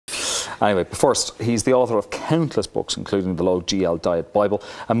Anyway, but first, he's the author of countless books, including the Low GL Diet Bible,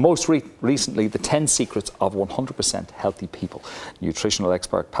 and most recently, The 10 Secrets of 100% Healthy People. Nutritional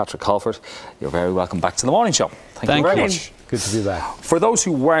expert Patrick Holford, you're very welcome back to The Morning Show. Thank you very much. Good to be back. For those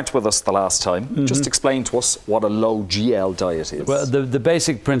who weren't with us the last time, just explain to us what a low GL diet is. Well, the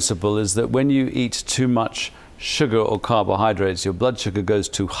basic principle is that when you eat too much sugar or carbohydrates, your blood sugar goes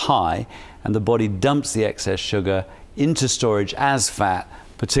too high and the body dumps the excess sugar into storage as fat,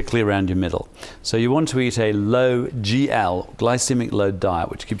 particularly around your middle. So you want to eat a low GL, glycemic load diet,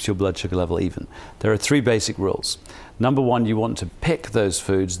 which keeps your blood sugar level even. There are 3 basic rules. Number 1, you want to pick those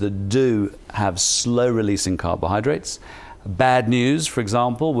foods that do have slow releasing carbohydrates. Bad news, for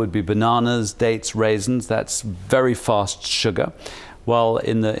example, would be bananas, dates, raisins. That's very fast sugar. While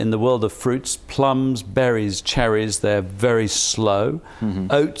in the world of fruits, plums, berries, cherries, they're very slow.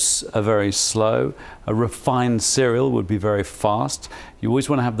 Oats are very slow. A refined cereal would be very fast. You always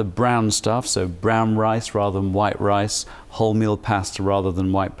want to have the brown stuff, so brown rice rather than white rice, wholemeal pasta rather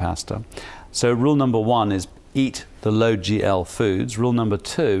than white pasta. So rule number 1 is eat the low GL foods. Rule number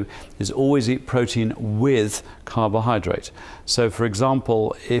 2 is always eat protein with carbohydrate. So for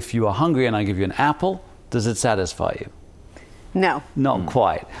example, if you are hungry and I give you an apple, does it satisfy you? No. Not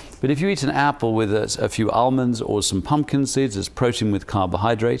quite. But if you eat an apple with a few almonds or some pumpkin seeds, it's protein with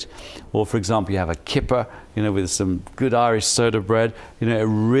carbohydrate. Or for example, you have a kipper, with some good Irish soda bread, it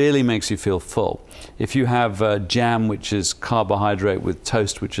really makes you feel full. If you have jam, which is carbohydrate, with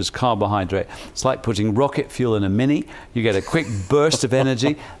toast, which is carbohydrate, it's like putting rocket fuel in a Mini. You get a quick burst of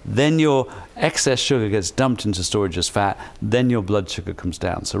energy, then your excess sugar gets dumped into storage as fat, then your blood sugar comes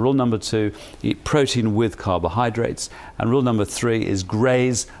down. So rule number 2, eat protein with carbohydrates. And rule number 3 is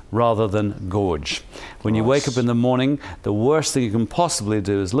graze rather than gorge. When you wake up in the morning, the worst thing you can possibly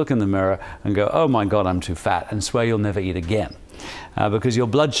do is look in the mirror and go, oh my God, I'm too fat, and swear you'll never eat again. Because your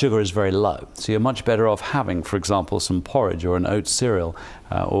blood sugar is very low. So you're much better off having, for example, some porridge or an oat cereal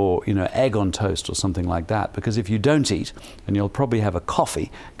or egg on toast or something like that. Because if you don't eat, and you'll probably have a coffee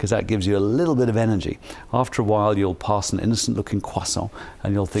because that gives you a little bit of energy. After a while, you'll pass an innocent-looking croissant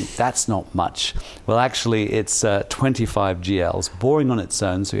and you'll think that's not much. Well, actually, it's 25 GLs, boring on its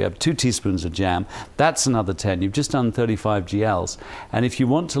own. So you have 2 teaspoons of jam. That's another 10. You've just done 35 GLs. And if you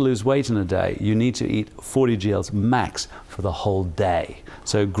want to lose weight in a day, you need to eat 40 GLs max for the whole day.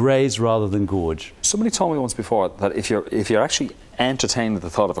 So graze rather than gorge. Somebody told me once before that if you're actually entertained at the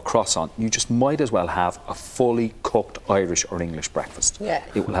thought of a croissant, you just might as well have a fully cooked Irish or English breakfast. Yeah.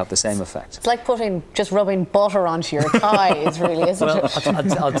 It will have the same effect. It's like just rubbing butter onto your thighs, really, isn't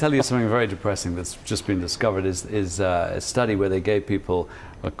it? I'll tell you something very depressing that's just been discovered is a study where they gave people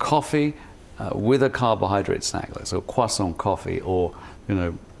a coffee with a carbohydrate snack, like so croissant coffee or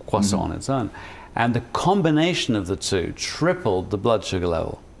croissant on its own. And the combination of the 2 tripled the blood sugar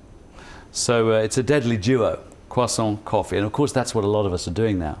level. So it's a deadly duo, croissant, coffee. And of course, that's what a lot of us are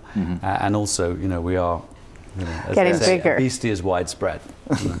doing now. And also, we are getting bigger. Obesity is widespread.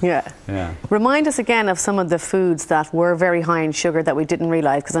 Yeah. Remind us again of some of the foods that were very high in sugar that we didn't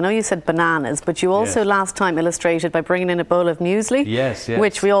realise, because I know you said bananas, but you also last time illustrated by bringing in a bowl of muesli,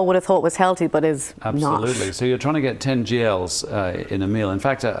 which we all would have thought was healthy, but is not. Absolutely. So you're trying to get 10 GLs in a meal. In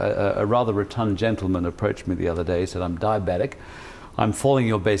fact, a rather rotund gentleman approached me the other day. He said, I'm diabetic. I'm following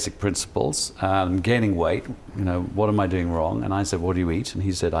your basic principles. I'm gaining weight. What am I doing wrong? And I said, what do you eat? And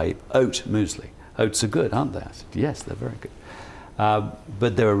he said, I eat oat muesli. Oats are good, aren't they? I said, yes, they're very good.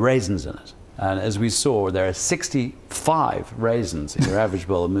 But there are raisins in it. And as we saw, there are 65 raisins in your average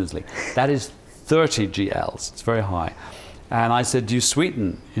bowl of muesli. That is 30 GLs. It's very high. And I said, do you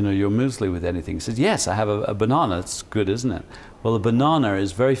sweeten your muesli with anything? He said, yes, I have a banana. It's good, isn't it? Well, a banana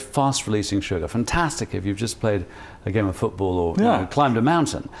is very fast-releasing sugar. Fantastic if you've just played a game of football or climbed a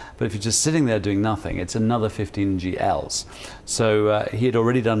mountain. But if you're just sitting there doing nothing, it's another 15 GLs. So he had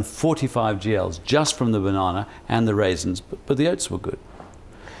already done 45 GLs just from the banana and the raisins, but the oats were good.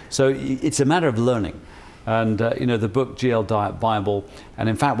 So it's a matter of learning. And the book GL Diet Bible, and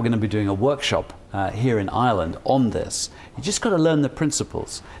in fact we're going to be doing a workshop here in Ireland on this. You just got to learn the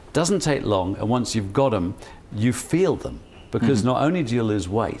principles. It doesn't take long, and once you've got them, you feel them. Because not only do you lose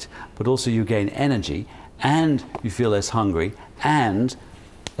weight, but also you gain energy, and you feel less hungry, and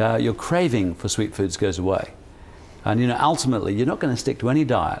your craving for sweet foods goes away. And ultimately, you're not going to stick to any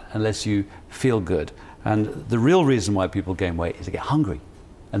diet unless you feel good. And the real reason why people gain weight is they get hungry,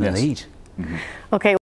 and then they eat. Okay.